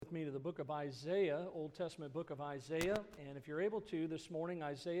with me to the book of Isaiah, Old Testament book of Isaiah. And if you're able to this morning,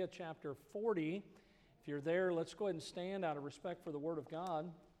 Isaiah chapter 40. If you're there, let's go ahead and stand out of respect for the Word of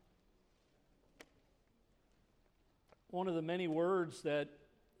God. One of the many words that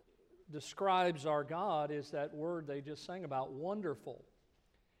describes our God is that word they just sang about, wonderful.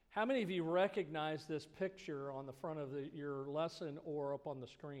 How many of you recognize this picture on the front of your lesson or up on the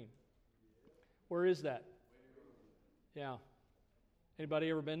screen? Where is that? Yeah.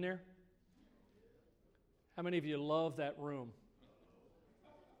 Anybody ever been there? How many of you love that room?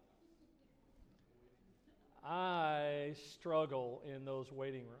 I struggle in those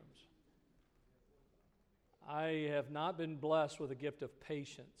waiting rooms. I have not been blessed with a gift of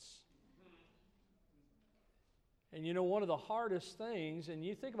patience. And you know, one of the hardest things, and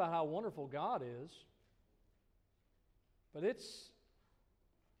you think about how wonderful God is, but it's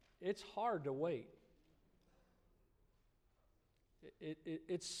hard to wait.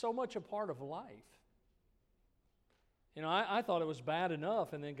 It's so much a part of life. You know, I thought it was bad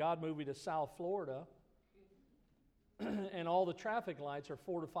enough, and then God moved me to South Florida, and all the traffic lights are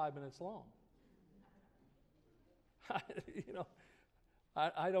 4 to 5 minutes long.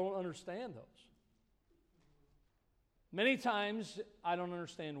 I don't understand those. Many times, I don't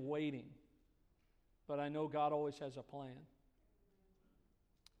understand waiting, but I know God always has a plan.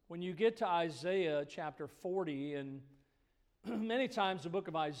 When you get to Isaiah chapter 40, and many times the book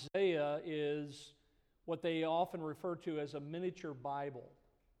of Isaiah is what they often refer to as a miniature Bible.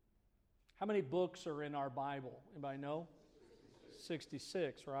 How many books are in our Bible? Anybody know?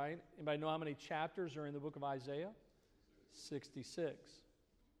 66, right? Anybody know how many chapters are in the book of Isaiah? 66.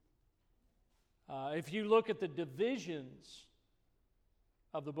 If you look at the divisions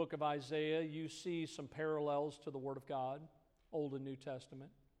of the book of Isaiah, you see some parallels to the Word of God, Old and New Testament.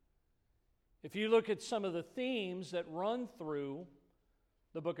 If you look at some of the themes that run through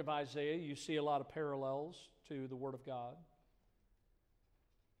the book of Isaiah, you see a lot of parallels to the Word of God.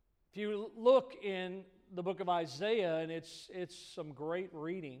 If you look in the book of Isaiah, and it's some great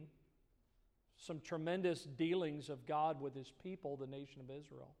reading, some tremendous dealings of God with His people, the nation of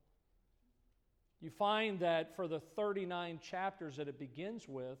Israel. You find that for the 39 chapters that it begins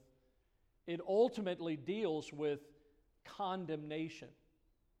with, it ultimately deals with condemnation,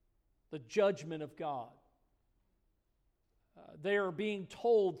 the judgment of God. They are being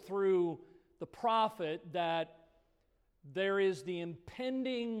told through the prophet that there is the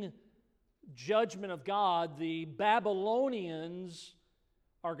impending judgment of God. The Babylonians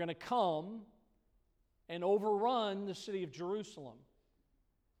are going to come and overrun the city of Jerusalem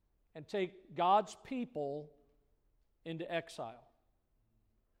and take God's people into exile.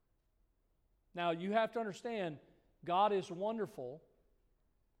 Now, you have to understand, God is wonderful.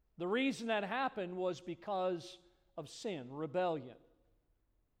 The reason that happened was because of sin, rebellion.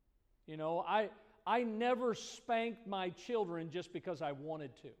 You know, I never spanked my children just because I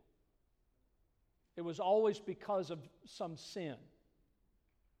wanted to. It was always because of some sin.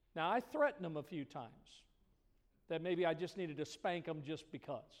 Now, I threatened them a few times that maybe I just needed to spank them just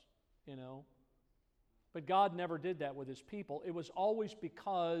because, you know. But God never did that with His people. It was always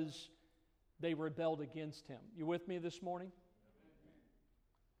because they rebelled against Him. You with me this morning?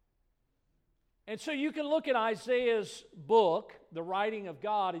 And so you can look at Isaiah's book, the writing of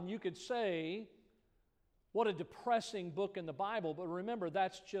God, and you could say, what a depressing book in the Bible. But remember,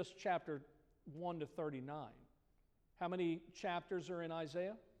 that's just chapter 1 to 39. How many chapters are in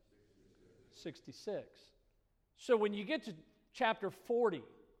Isaiah? 66. So when you get to chapter 40,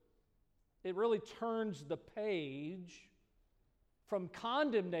 it really turns the page from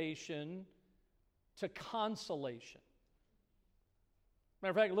condemnation to consolation. Matter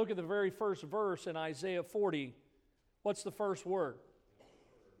of fact, look at the very first verse in Isaiah 40. What's the first word?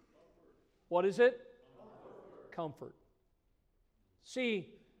 What is it? Comfort. See,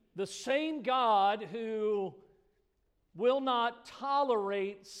 the same God who will not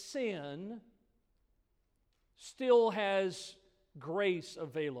tolerate sin still has grace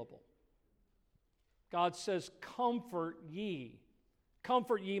available. God says, comfort ye.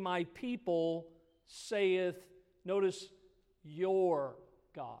 Comfort ye my people, saith, notice, your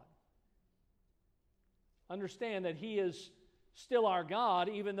God. Understand that He is still our God,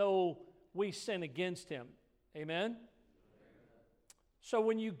 even though we sin against Him. Amen? So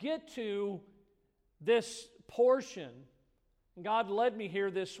when you get to this portion, and God led me here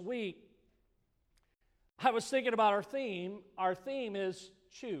this week, I was thinking about our theme. Our theme is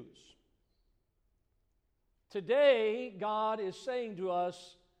choose. Today, God is saying to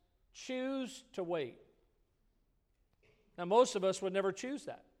us, choose to wait. Now, most of us would never choose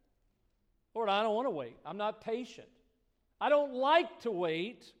that. Lord, I don't want to wait. I'm not patient. I don't like to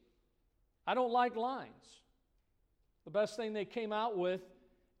wait. I don't like lines. The best thing they came out with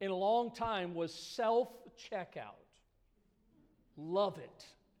in a long time was self-checkout. Love it.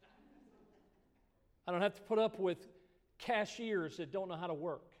 I don't have to put up with cashiers that don't know how to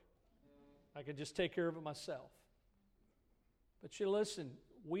work. I can just take care of it myself. But you listen,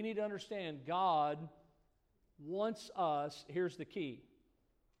 we need to understand God wants us, here's the key,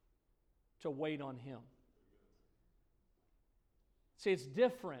 to wait on Him. See, it's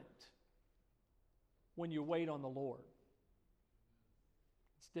different when you wait on the Lord.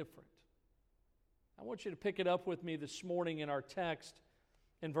 It's different. I want you to pick it up with me this morning in our text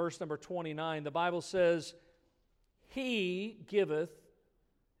in verse number 29. The Bible says, He giveth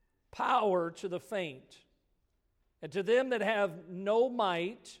power to the faint, and to them that have no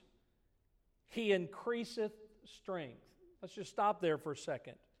might, He increaseth strength. Let's just stop there for a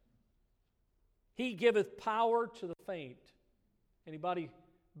second. He giveth power to the faint. Anybody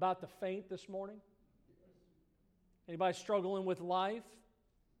about the faint this morning? Anybody struggling with life?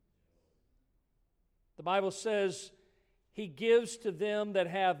 The Bible says He gives to them that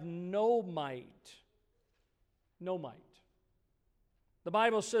have no might. No might. The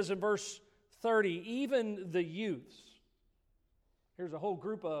Bible says in verse 30, even the youths. Here's a whole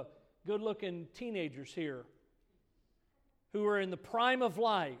group of good-looking teenagers here who are in the prime of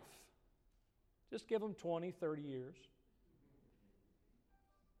life. Just give them 20, 30 years.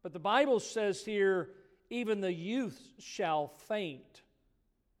 But the Bible says here, even the youth shall faint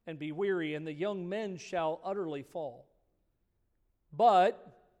and be weary, and the young men shall utterly fall.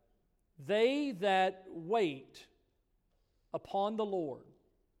 But they that wait upon the Lord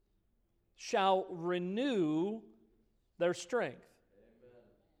shall renew their strength. Amen.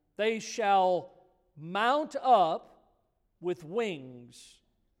 They shall mount up with wings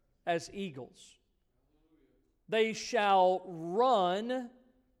as eagles. They shall run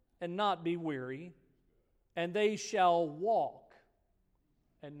and not be weary, and they shall walk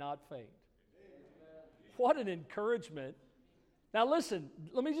and not faint. Amen. What an encouragement. Now listen,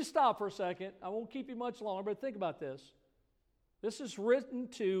 let me just stop for a second. I won't keep you much longer, but think about this. This is written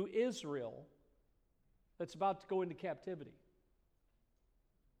to Israel that's about to go into captivity.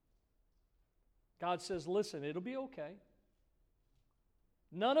 God says, listen, it'll be okay.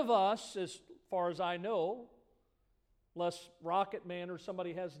 None of us, as far as I know, unless Rocket Man or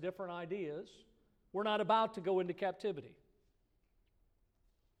somebody has different ideas, we're not about to go into captivity.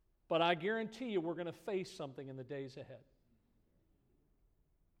 But I guarantee you we're going to face something in the days ahead.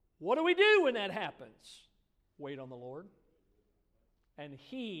 What do we do when that happens? Wait on the Lord, and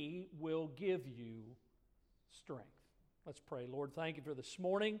He will give you strength. Let's pray. Lord, thank you for this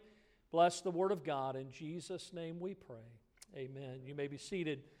morning. Bless the Word of God. In Jesus' name we pray. Amen. You may be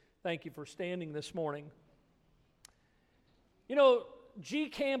seated. Thank you for standing this morning. You know, G.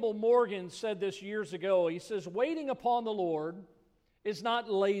 Campbell Morgan said this years ago. He says, waiting upon the Lord is not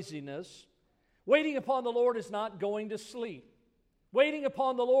laziness. Waiting upon the Lord is not going to sleep. Waiting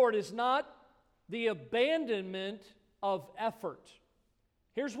upon the Lord is not the abandonment of effort.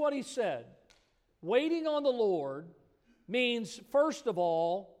 Here's what he said. Waiting on the Lord means, first of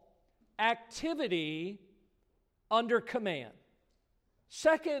all, activity under command.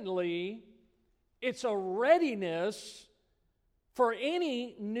 Secondly, it's a readiness for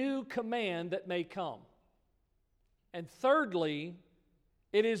any new command that may come. And thirdly,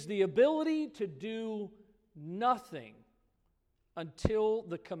 it is the ability to do nothing until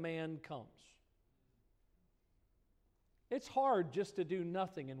the command comes. It's hard just to do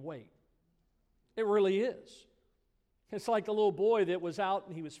nothing and wait. It really is. It's like the little boy that was out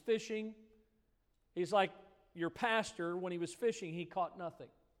and he was fishing. He's like your pastor, when he was fishing, he caught nothing.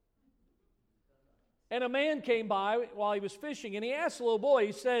 And a man came by while he was fishing, and he asked the little boy,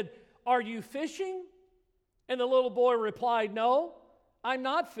 he said, "Are you fishing?" And the little boy replied, "No, I'm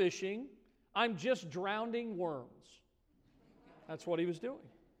not fishing. I'm just drowning worms." That's what he was doing.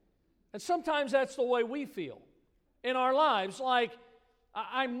 And sometimes that's the way we feel in our lives. Like,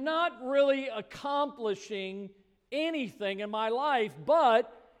 I'm not really accomplishing anything in my life,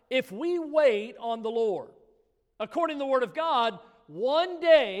 but if we wait on the Lord, according to the Word of God, one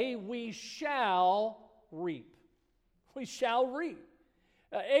day we shall reap. We shall reap.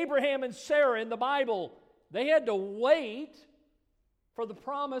 Abraham and Sarah in the Bible, they had to wait for the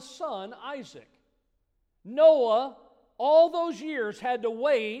promised son, Isaac. Noah, all those years, had to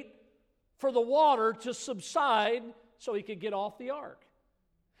wait for the water to subside so he could get off the ark.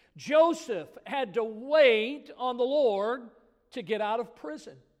 Joseph had to wait on the Lord to get out of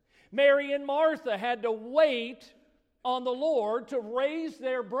prison. Mary and Martha had to wait on the Lord to raise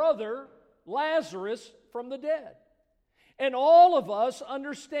their brother Lazarus from the dead. And all of us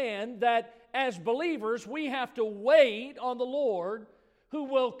understand that as believers, we have to wait on the Lord, who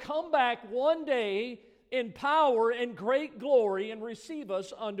will come back one day in power and great glory and receive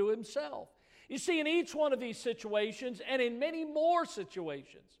us unto Himself. You see, in each one of these situations, and in many more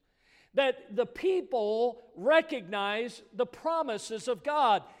situations, that the people recognize the promises of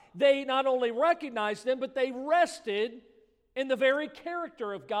God. They not only recognized them, but they rested in the very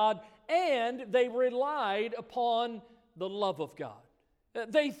character of God, and they relied upon the love of God.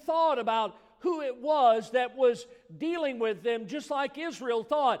 They thought about who it was that was dealing with them, just like Israel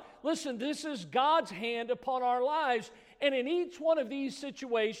thought. Listen, this is God's hand upon our lives. And in each one of these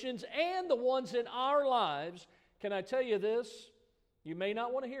situations and the ones in our lives, can I tell you this? You may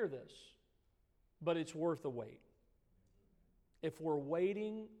not want to hear this, but it's worth a wait if we're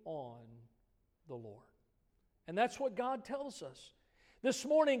waiting on the Lord. And that's what God tells us. This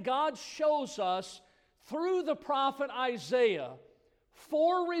morning, God shows us through the prophet Isaiah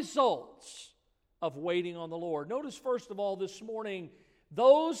 4 results of waiting on the Lord. Notice, first of all, this morning,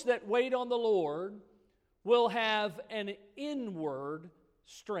 those that wait on the Lord will have an inward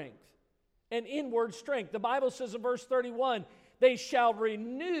strength. An inward strength. The Bible says in verse 31, they shall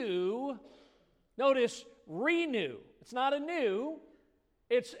renew, notice, renew. It's not a new,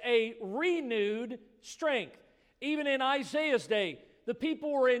 it's a renewed strength. Even in Isaiah's day, the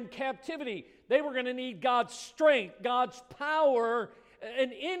people were in captivity. They were going to need God's strength, God's power,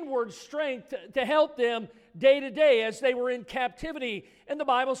 an inward strength to help them day to day as they were in captivity. And the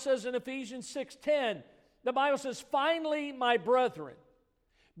Bible says in Ephesians 6:10, the Bible says, finally, my brethren,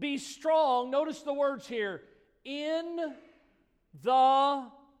 be strong. Notice the words here, in the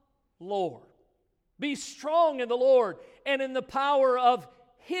Lord. Be strong in the Lord and in the power of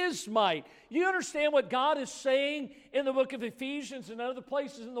His might. You understand what God is saying in the book of Ephesians and other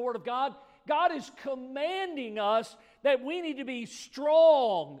places in the Word of God? God is commanding us that we need to be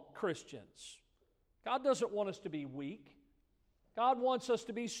strong Christians. God doesn't want us to be weak. God wants us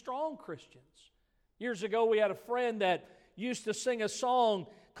to be strong Christians. Years ago, we had a friend that used to sing a song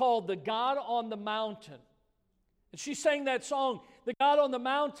called The God on the Mountain. And she sang that song, the God on the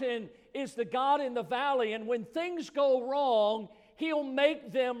mountain is the God in the valley, and when things go wrong, He'll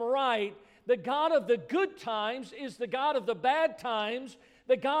make them right. The God of the good times is the God of the bad times.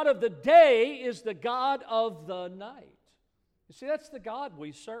 The God of the day is the God of the night. You see, that's the God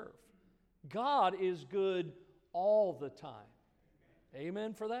we serve. God is good all the time.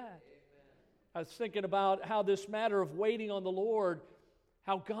 Amen for that. Amen. I was thinking about how this matter of waiting on the Lord,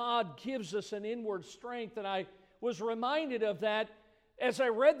 how God gives us an inward strength, and I was reminded of that as I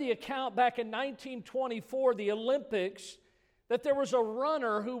read the account back in 1924, the Olympics, that there was a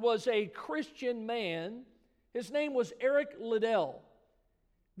runner who was a Christian man. His name was Eric Liddell.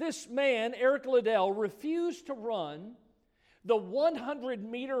 This man, Eric Liddell, refused to run the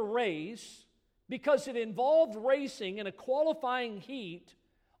 100-meter race because it involved racing in a qualifying heat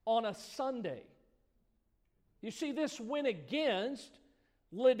on a Sunday. You see, this went against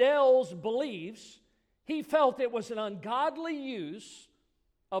Liddell's beliefs. He felt it was an ungodly use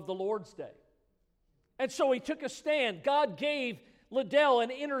of the Lord's day. And so he took a stand. God gave Liddell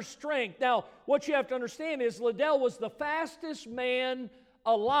an inner strength. Now, what you have to understand is Liddell was the fastest man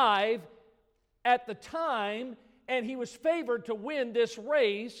alive at the time, and he was favored to win this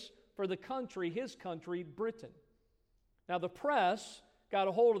race for the country, his country, Britain. Now, the press got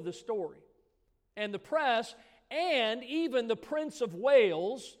a hold of the story. And the press and even the Prince of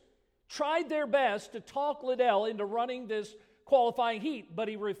Wales tried their best to talk Liddell into running this qualifying heat, but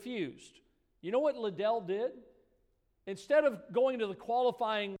he refused. You know what Liddell did? Instead of going to the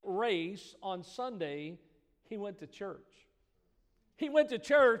qualifying race on Sunday, he went to church. He went to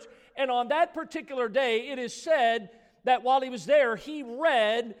church, and on that particular day, it is said that while he was there, he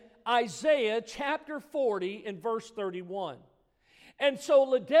read Isaiah chapter 40 and verse 31. And so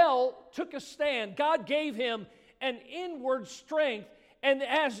Liddell took a stand. God gave him an inward strength. And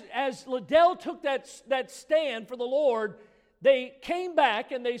as Liddell took that stand for the Lord, they came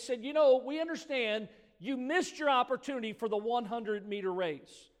back and they said, you know, we understand you missed your opportunity for the 100-meter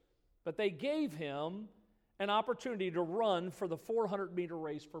race. But they gave him an opportunity to run for the 400-meter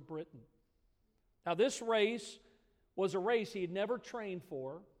race for Britain. Now, this race was a race he had never trained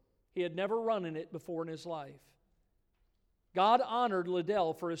for. He had never run in it before in his life. God honored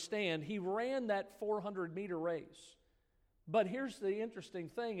Liddell for his stand. He ran that 400-meter race. But here's the interesting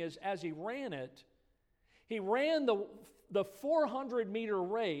thing is, as he ran it, he ran the 400-meter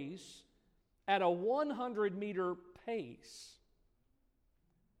race at a 100-meter pace.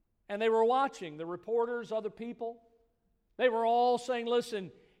 And they were watching, the reporters, other people. They were all saying,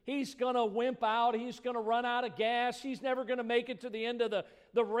 listen, he's going to wimp out. He's going to run out of gas. He's never going to make it to the end of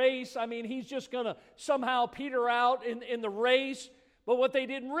the race. I mean, he's just going to somehow peter out in the race. But what they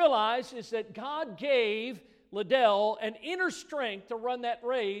didn't realize is that God gave Liddell an inner strength to run that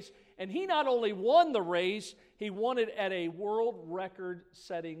race. And he not only won the race, he won it at a world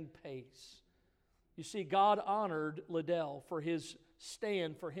record-setting pace. You see, God honored Liddell for his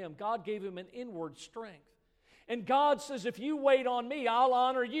stand for him. God gave him an inward strength. And God says, if you wait on me, I'll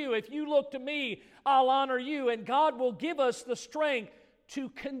honor you. If you look to me, I'll honor you. And God will give us the strength to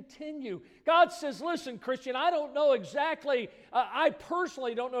continue. God says, listen, Christian, I don't know exactly, I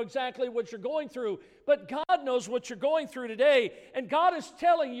personally don't know exactly what you're going through, but God knows what you're going through today. And God is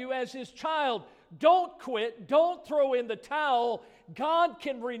telling you as His child, don't quit, don't throw in the towel. God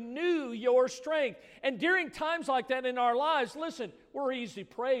can renew your strength. And during times like that in our lives, listen, we're easy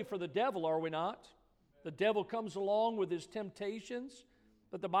prey for the devil, are we not? The devil comes along with his temptations.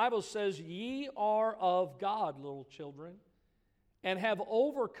 But the Bible says, ye are of God, little children, and have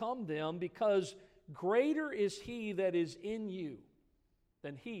overcome them, because greater is He that is in you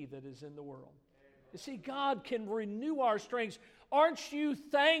than he that is in the world. You see, God can renew our strengths. Aren't you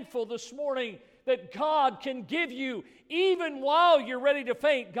thankful this morning that God can give you, even while you're ready to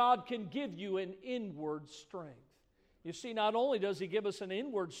faint, God can give you an inward strength. You see, not only does He give us an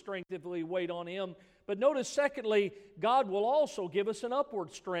inward strength if we wait on Him, but notice, secondly, God will also give us an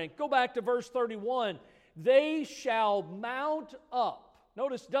upward strength. Go back to verse 31. They shall mount up.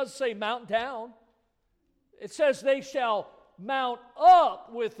 Notice it doesn't say mount down. It says they shall mount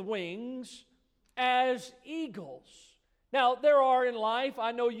up with wings as eagles. Now, there are in life,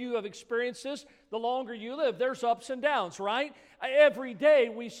 I know you have experienced this, the longer you live, there's ups and downs, right? Every day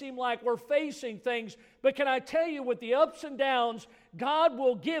we seem like we're facing things, but can I tell you, with the ups and downs, God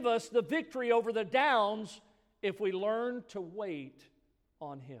will give us the victory over the downs if we learn to wait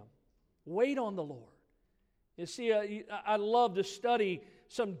on Him. Wait on the Lord. You see, I love to study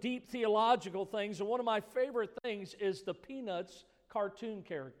some deep theological things, and one of my favorite things is the Peanuts cartoon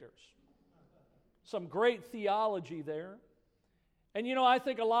characters. Some great theology there. And you know, I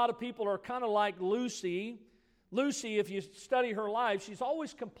think a lot of people are kind of like Lucy. Lucy, if you study her life, she's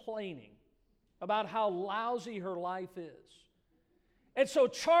always complaining about how lousy her life is. And so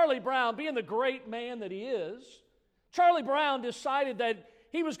Charlie Brown, being the great man that he is, Charlie Brown decided that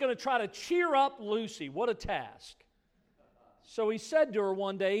he was going to try to cheer up Lucy. What a task. So he said to her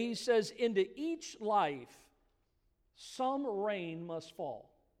one day, he says, into each life, some rain must fall.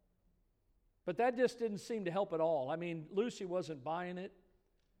 But that just didn't seem to help at all. I mean, Lucy wasn't buying it.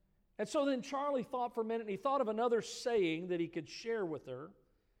 And so then Charlie thought for a minute, and he thought of another saying that he could share with her.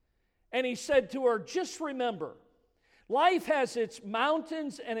 And he said to her, just remember, life has its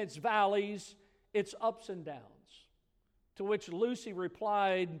mountains and its valleys, its ups and downs. To which Lucy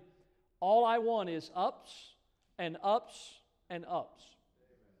replied, all I want is ups and ups and ups.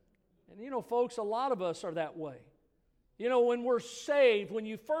 And you know, folks, a lot of us are that way. You know, when we're saved, when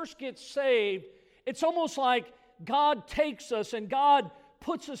you first get saved, it's almost like God takes us and God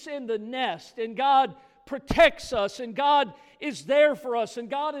puts us in the nest, and God protects us, and God is there for us,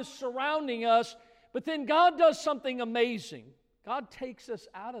 and God is surrounding us. But then God does something amazing. God takes us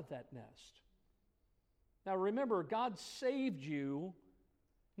out of that nest. Now remember, God saved you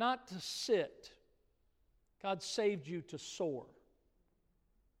not to sit. God saved you to soar.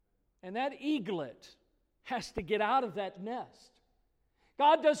 And that eaglet has to get out of that nest.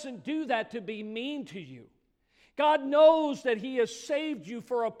 God doesn't do that to be mean to you. God knows that He has saved you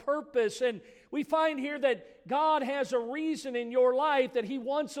for a purpose, and we find here that God has a reason in your life that He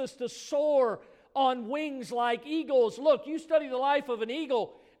wants us to soar on wings like eagles. Look, you study the life of an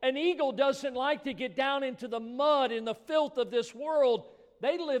eagle. An eagle doesn't like to get down into the mud and the filth of this world.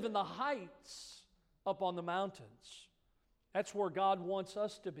 They live in the heights up on the mountains. That's where God wants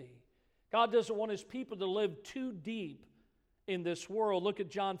us to be. God doesn't want His people to live too deep in this world. Look at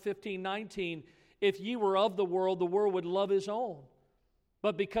John 15:19. If ye were of the world would love his own.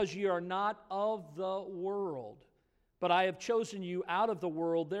 But because ye are not of the world, but I have chosen you out of the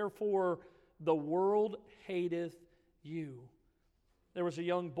world, therefore the world hateth you. There was a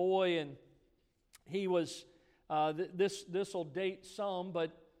young boy, and he was, this will date some,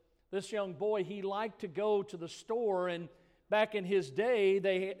 but this young boy, he liked to go to the store, and back in his day,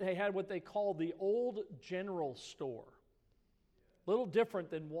 they had what they called the old general store. A little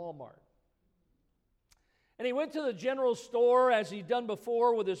different than Walmart. And he went to the general store as he'd done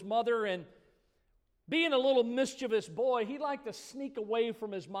before with his mother, and being a little mischievous boy, he liked to sneak away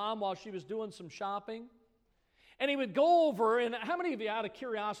from his mom while she was doing some shopping. And he would go over, and how many of you, out of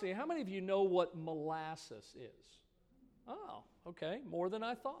curiosity, how many of you know what molasses is? Oh, Okay, more than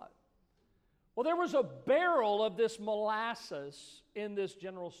I thought. Well, there was a barrel of this molasses in this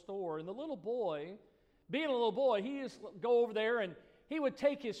general store, and the little boy, being a little boy, he used to go over there and he would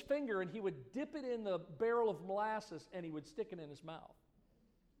take his finger and he would dip it in the barrel of molasses and he would stick it in his mouth.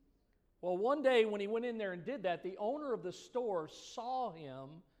 Well, one day when he went in there and did that, the owner of the store saw him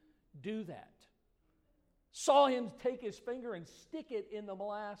do that. Saw him take his finger and stick it in the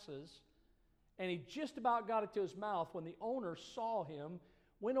molasses, and he just about got it to his mouth when the owner saw him,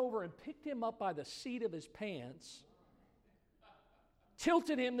 went over and picked him up by the seat of his pants,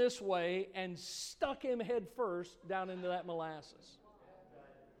 tilted him this way, and stuck him head first down into that molasses.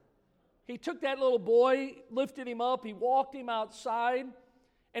 He took that little boy, lifted him up, he walked him outside,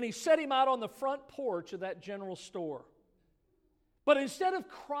 and he set him out on the front porch of that general store. But instead of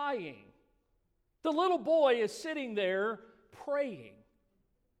crying, the little boy is sitting there praying.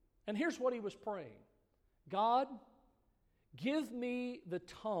 And here's what he was praying. God, give me the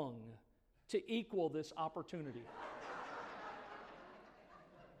tongue to equal this opportunity.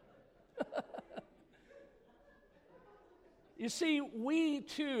 You see, we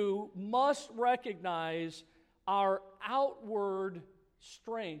too must recognize our outward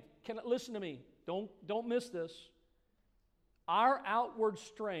strength. Listen to me. Don't miss this. Our outward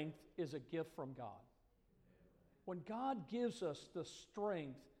strength is a gift from God. When God gives us the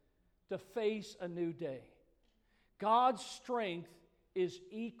strength to face a new day, God's strength is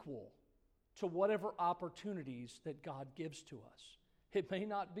equal to whatever opportunities that God gives to us. It may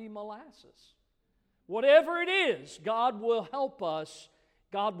not be molasses. Whatever it is, God will help us.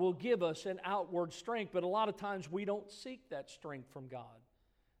 God will give us an outward strength, but a lot of times we don't seek that strength from God.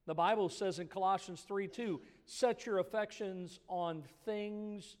 The Bible says in Colossians 3:2, set your affections on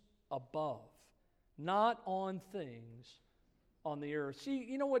things above, not on things on the earth. See,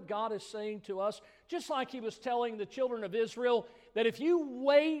 you know what God is saying to us? Just like He was telling the children of Israel, that if you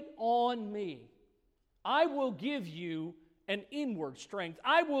wait on me, I will give you an inward strength.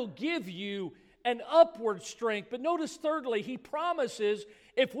 I will give you an upward strength. But notice thirdly, He promises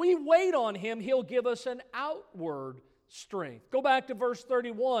if we wait on Him, He'll give us an outward strength. Go back to verse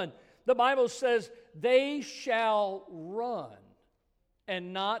 31. The Bible says, they shall run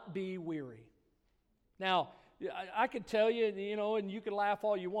and not be weary. Now, I could tell you, and you can laugh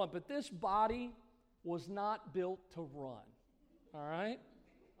all you want, but this body was not built to run. All right?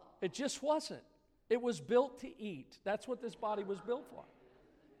 It just wasn't. It was built to eat. That's what this body was built for.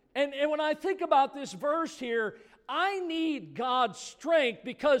 And when I think about this verse here, I need God's strength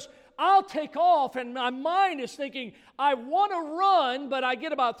because I'll take off and my mind is thinking, I want to run, but I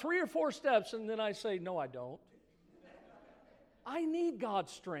get about 3 or 4 steps and then I say, no, I don't. I need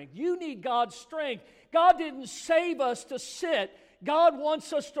God's strength. You need God's strength. God didn't save us to sit. God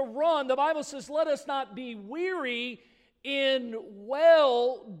wants us to run. The Bible says, let us not be weary in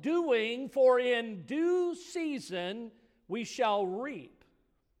well-doing, for in due season we shall reap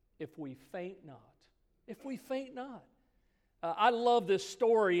if we faint not. If we faint not. I love this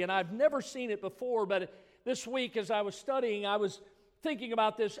story, and I've never seen it before, but this week as I was studying, I was thinking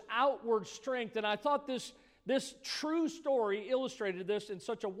about this outward strength, and I thought this true story illustrated this in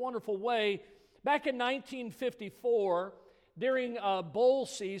such a wonderful way. Back in 1954, during a bowl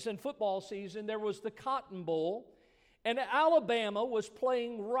season, football season, there was the Cotton Bowl, and Alabama was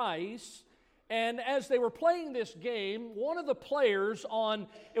playing Rice. And as they were playing this game, one of the players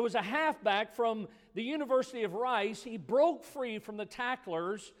it was a halfback from the University of Rice, he broke free from the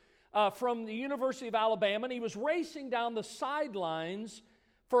tacklers from the University of Alabama, and he was racing down the sidelines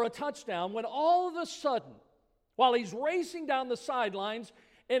for a touchdown when all of a sudden, while he's racing down the sidelines,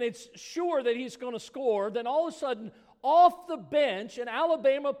 and it's sure that he's going to score, then all of a sudden, off the bench, an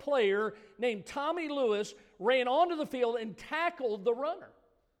Alabama player named Tommy Lewis ran onto the field and tackled the runner.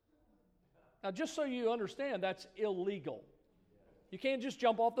 Now, just so you understand, that's illegal. You can't just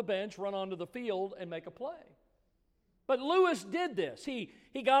jump off the bench, run onto the field, and make a play. But Lewis did this. He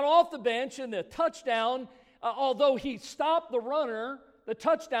got off the bench, and the touchdown, although he stopped the runner, the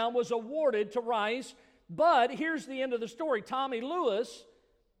touchdown was awarded to Rice. But here's the end of the story. Tommy Lewis,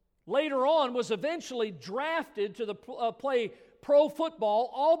 later on, was eventually drafted to play pro football,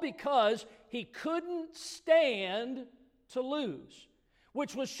 all because he couldn't stand to lose,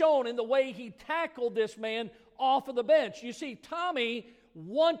 which was shown in the way he tackled this man off of the bench. You see, Tommy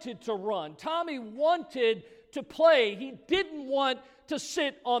wanted to run. Tommy wanted to play. He didn't want to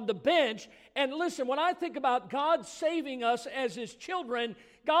sit on the bench. And listen, when I think about God saving us as His children,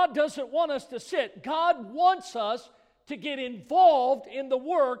 God doesn't want us to sit. God wants us to get involved in the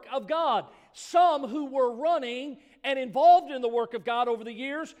work of God. Some who were running and involved in the work of God over the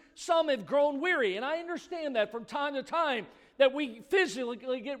years, some have grown weary. And I understand that from time to time, that we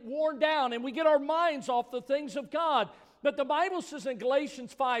physically get worn down and we get our minds off the things of God. But the Bible says in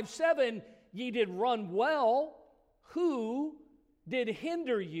Galatians 5:7, ye did run well. Who did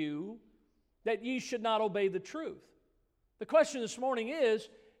hinder you that ye should not obey the truth? The question this morning is,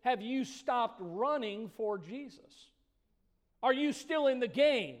 have you stopped running for Jesus? Are you still in the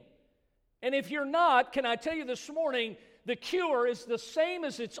game? And if you're not, can I tell you this morning, the cure is the same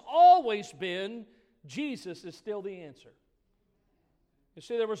as it's always been. Jesus is still the answer. You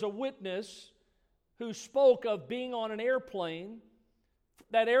see, there was a witness who spoke of being on an airplane.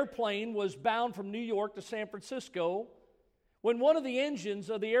 That airplane was bound from New York to San Francisco when one of the engines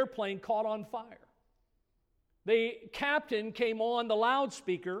of the airplane caught on fire. The captain came on the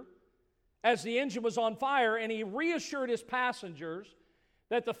loudspeaker as the engine was on fire, and he reassured his passengers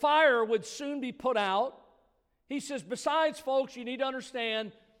that the fire would soon be put out. He says, besides, folks, you need to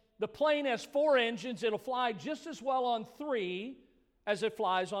understand, the plane has 4 engines. It'll fly just as well on 3 as it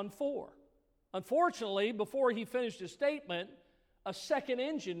flies on 4. Unfortunately, before he finished his statement, a second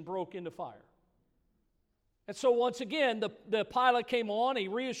engine broke into fire. And so once again, the pilot came on. He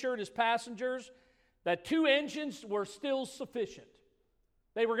reassured his passengers that 2 engines were still sufficient.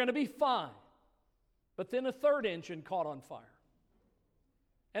 They were going to be fine. But then a third engine caught on fire.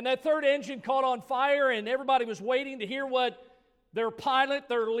 And that third engine caught on fire, and everybody was waiting to hear what their pilot,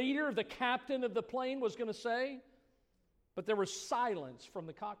 their leader, the captain of the plane was going to say. But there was silence from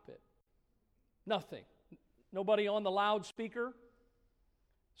the cockpit. Nothing. Nobody on the loudspeaker.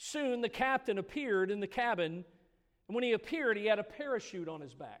 Soon the captain appeared in the cabin, and when he appeared, he had a parachute on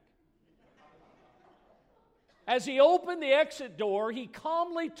his back. As he opened the exit door, he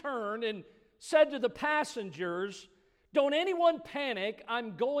calmly turned and said to the passengers, "Don't anyone panic,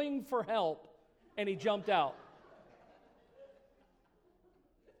 I'm going for help." And he jumped out.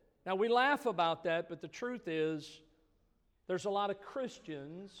 Now we laugh about that, but the truth is, there's a lot of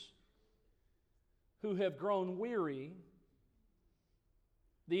Christians who have grown weary.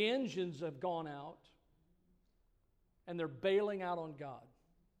 The engines have gone out, and they're bailing out on God.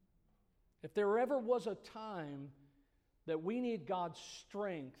 If there ever was a time that we need God's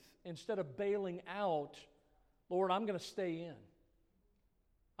strength, instead of bailing out, Lord, I'm going to stay in.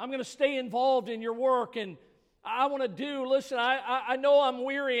 I'm going to stay involved in your work, and I want to do, listen, I know I'm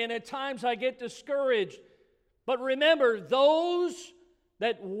weary, and at times I get discouraged. But remember, those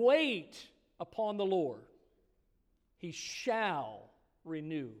that wait upon the Lord, He shall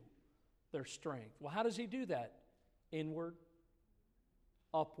renew their strength. Well, how does He do that? Inward,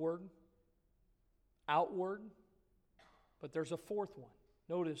 upward, outward. But there's a fourth one.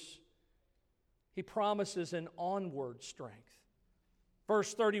 Notice, He promises an onward strength.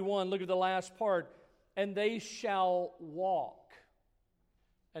 Verse 31, look at the last part. And they shall walk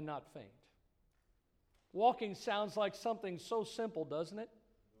and not faint. Walking sounds like something so simple, doesn't it?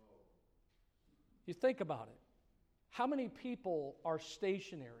 You think about it. How many people are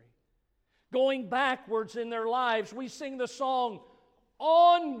stationary? Going backwards in their lives. We sing the song,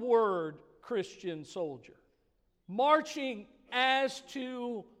 "Onward, Christian soldier, marching as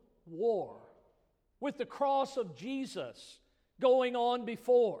to war, with the cross of Jesus going on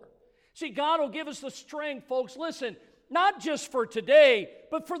before." See, God will give us the strength, folks. Listen, not just for today,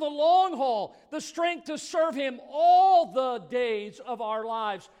 but for the long haul. The strength to serve Him all the days of our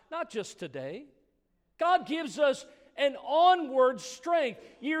lives, not just today. God gives us an onward strength.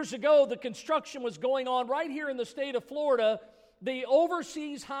 Years ago, the construction was going on right here in the state of Florida, the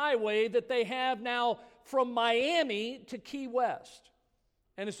overseas highway that they have now from Miami to Key West.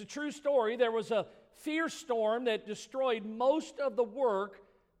 And it's a true story. There was a fierce storm that destroyed most of the work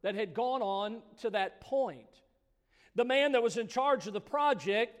that had gone on to that point. The man that was in charge of the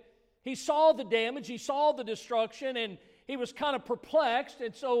project, he saw the damage, he saw the destruction, and he was kind of perplexed.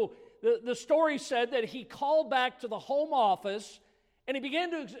 And so the story said that he called back to the home office, and he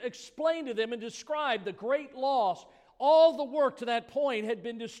began to explain to them and describe the great loss. All the work to that point had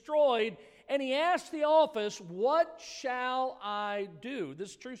been destroyed, and he asked the office, "What shall I do?"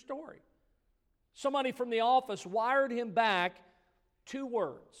 This is a true story. Somebody from the office wired him back 2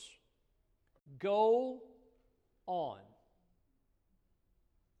 words: go on.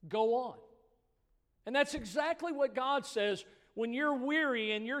 Go on. And that's exactly what God says when you're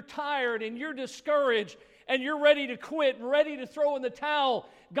weary and you're tired and you're discouraged and you're ready to quit and ready to throw in the towel.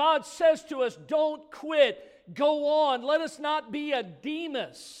 God says to us, don't quit. Go on. Let us not be a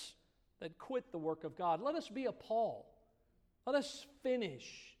Demas that quit the work of God. Let us be a Paul. Let us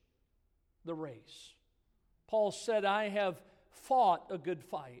finish the race. Paul said, I have fought a good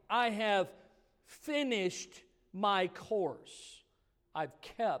fight. I have finished my course. I've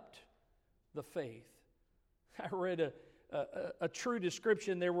kept the faith. I read a true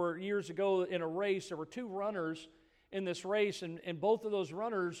description. There were years ago in a race, there were two runners in this race, and both of those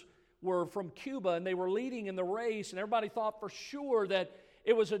runners were from Cuba, and they were leading in the race, and everybody thought for sure that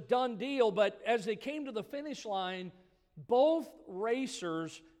it was a done deal. But as they came to the finish line, both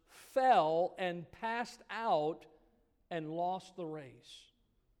racers fell and passed out and lost the race.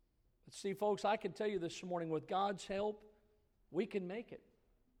 But see, folks, I can tell you this morning, with God's help, we can make it.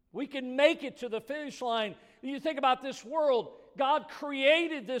 We can make it to the finish line. You think about this world. God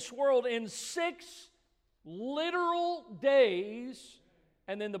created this world in 6 literal days,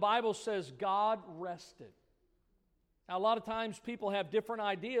 and then the Bible says God rested. Now, a lot of times people have different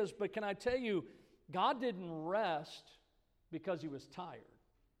ideas, but can I tell you, God didn't rest because He was tired.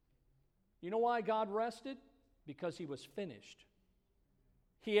 You know why God rested? Because He was finished.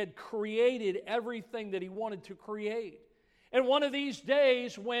 He had created everything that He wanted to create. And one of these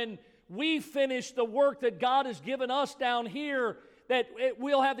days, when we finish the work that God has given us down here, that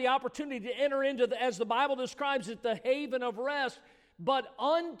we'll have the opportunity to enter into, as the Bible describes it, the haven of rest. But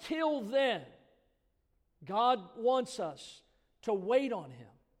until then, God wants us to wait on Him.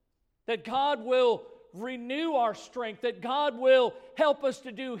 That God will renew our strength. That God will help us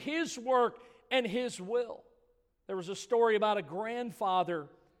to do His work and His will. There was a story about a grandfather.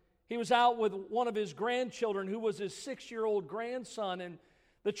 He was out with one of his grandchildren who was his 6-year-old grandson. And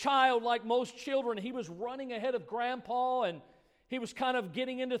the child, like most children, he was running ahead of Grandpa, and he was kind of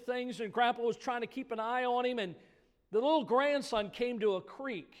getting into things, and Grandpa was trying to keep an eye on him. And the little grandson came to a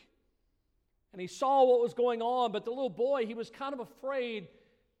creek, and he saw what was going on, but the little boy, he was kind of afraid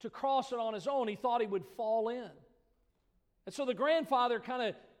to cross it on his own. He thought he would fall in. And so the grandfather kind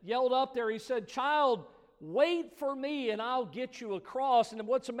of yelled up there. He said, "Child, wait for me and I'll get you across." And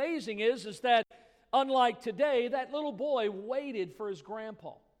what's amazing is that unlike today, that little boy waited for his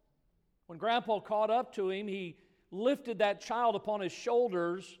grandpa. When Grandpa caught up to him, he lifted that child upon his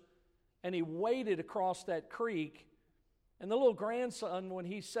shoulders and he waded across that creek. And the little grandson, when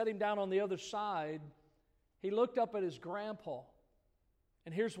he set him down on the other side, he looked up at his grandpa.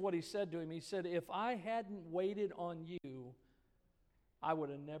 And here's what he said to him. He said, "If I hadn't waited on you, I would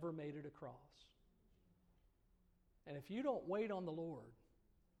have never made it across." And if you don't wait on the Lord,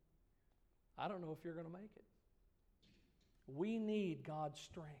 I don't know if you're going to make it. We need God's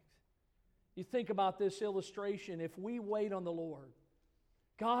strength. You think about this illustration. If we wait on the Lord,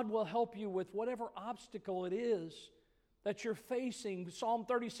 God will help you with whatever obstacle it is that you're facing. Psalm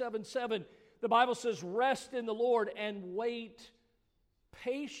 37:7, the Bible says, "Rest in the Lord and wait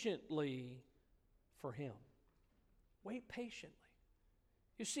patiently for Him." Wait patiently.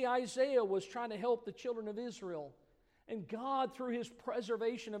 You see, Isaiah was trying to help the children of Israel. And God, through His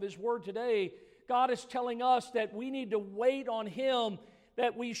preservation of His Word today, God is telling us that we need to wait on Him,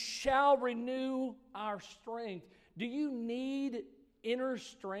 that we shall renew our strength. Do you need inner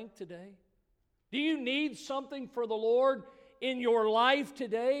strength today? Do you need something for the Lord in your life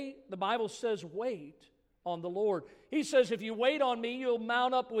today? The Bible says, wait on the Lord. He says, if you wait on me, you'll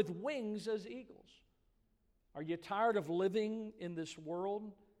mount up with wings as eagles. Are you tired of living in this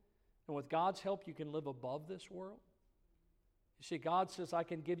world? And with God's help, you can live above this world. You see, God says, I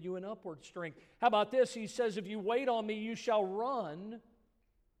can give you an upward strength. How about this? He says, if you wait on me, you shall run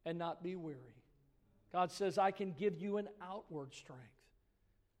and not be weary. God says, I can give you an outward strength.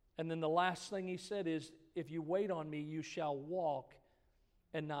 And then the last thing He said is, if you wait on me, you shall walk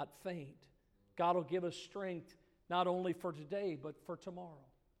and not faint. God will give us strength not only for today, but for tomorrow,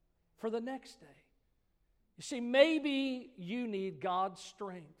 for the next day. You see, maybe you need God's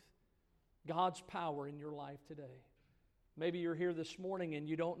strength, God's power in your life today. Maybe you're here this morning and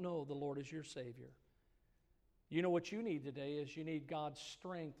you don't know the Lord as your Savior. You know what you need today is you need God's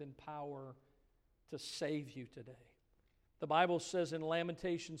strength and power to save you today. The Bible says in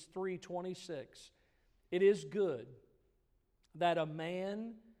Lamentations 3:26, it is good that a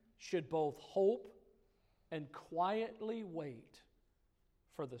man should both hope and quietly wait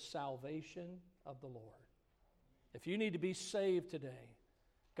for the salvation of the Lord. If you need to be saved today,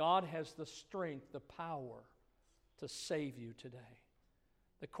 God has the strength, the power to save you today.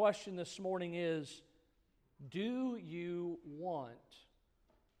 The question this morning is, do you want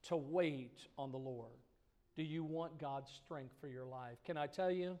to wait on the Lord? Do you want God's strength for your life? Can I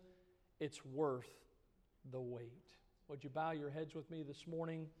tell you, it's worth the wait. Would you bow your heads with me this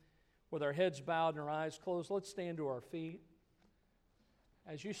morning? With our heads bowed and our eyes closed, let's stand to our feet.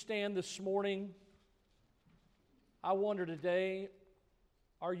 As you stand this morning, I wonder today,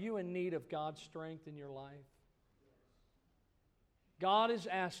 are you in need of God's strength in your life? God is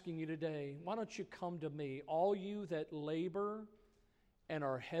asking you today, why don't you come to me, all you that labor and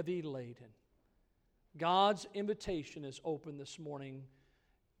are heavy laden? God's invitation is open this morning.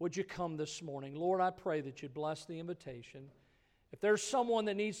 Would you come this morning? Lord, I pray that you'd bless the invitation. If there's someone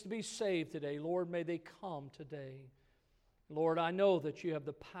that needs to be saved today, Lord, may they come today. Lord, I know that you have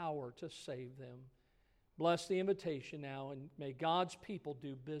the power to save them. Bless the invitation now, and may God's people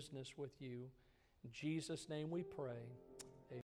do business with you. In Jesus' name we pray.